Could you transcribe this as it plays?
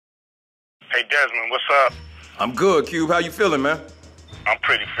Hey, Desmond, what's up? I'm good, Cube. How you feeling, man? I'm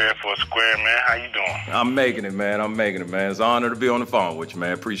pretty fair for a square, man. How you doing? I'm making it, man. It's an honor to be on the phone with you,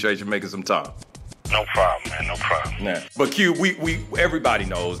 man. Appreciate you making some time. No problem, man. No problem. Yeah. But Cube, everybody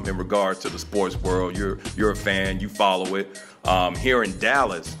knows in regards to the sports world, you're a fan, you follow it. Here in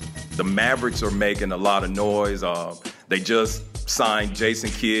Dallas, the Mavericks are making a lot of noise. They just signed Jason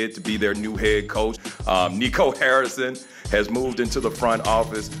Kidd to be their new head coach. Nico Harrison has moved into the front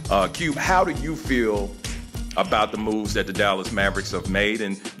office. Cube, how do you feel about the moves that the Dallas Mavericks have made,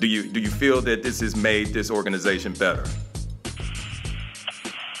 and do you feel that this has made this organization better?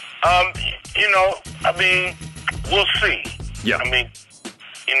 We'll see. Yeah.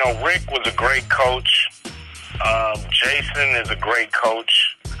 Rick was a great coach. Jason is a great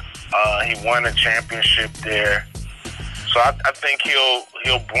coach. He won a championship there. So I think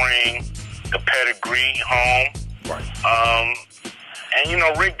he'll bring the pedigree home. Right.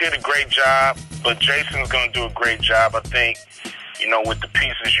 Rick did a great job, but Jason's going to do a great job. I think, with the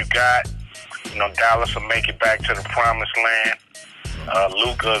pieces you got, Dallas will make it back to the promised land.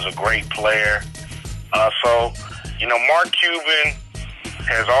 Luka is a great player. Mark Cuban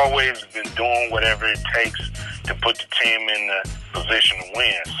has always been doing whatever it takes to put the team in the position to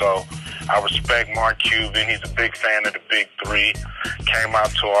win. So I respect Mark Cuban. He's a big fan of the Big Three. Came out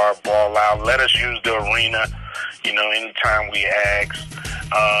to our ball out. Let us use the arena, anytime we ask.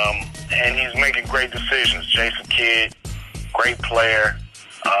 And he's making great decisions. Jason Kidd, great player.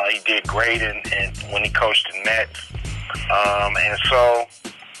 He did great when he coached the Nets.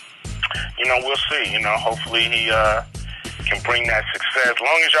 We'll see. Hopefully he can bring that success. As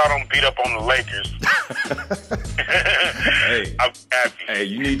long as y'all don't beat up on the Lakers. Hey, I'm happy. Hey,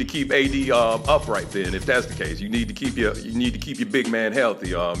 you need to keep AD upright then. If that's the case, you need to keep your big man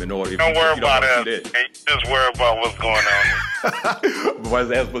healthy in order. Don't worry about that. Hey, just worry about what's going on. Boys,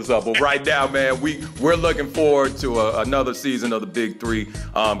 that's what's up. But right now, man, we're looking forward to another season of the Big Three.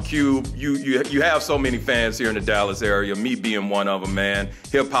 Cube, you have so many fans here in the Dallas area. Me being one of them, man.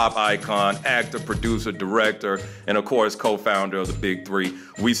 Hip hop icon, actor, producer, director, and of course, co-founder of the Big Three.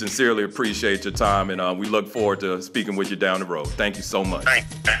 We sincerely appreciate your time, and we look forward to speaking with you down the road. Thank you so much. Thank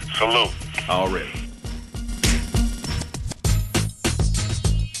you. Salute. Already.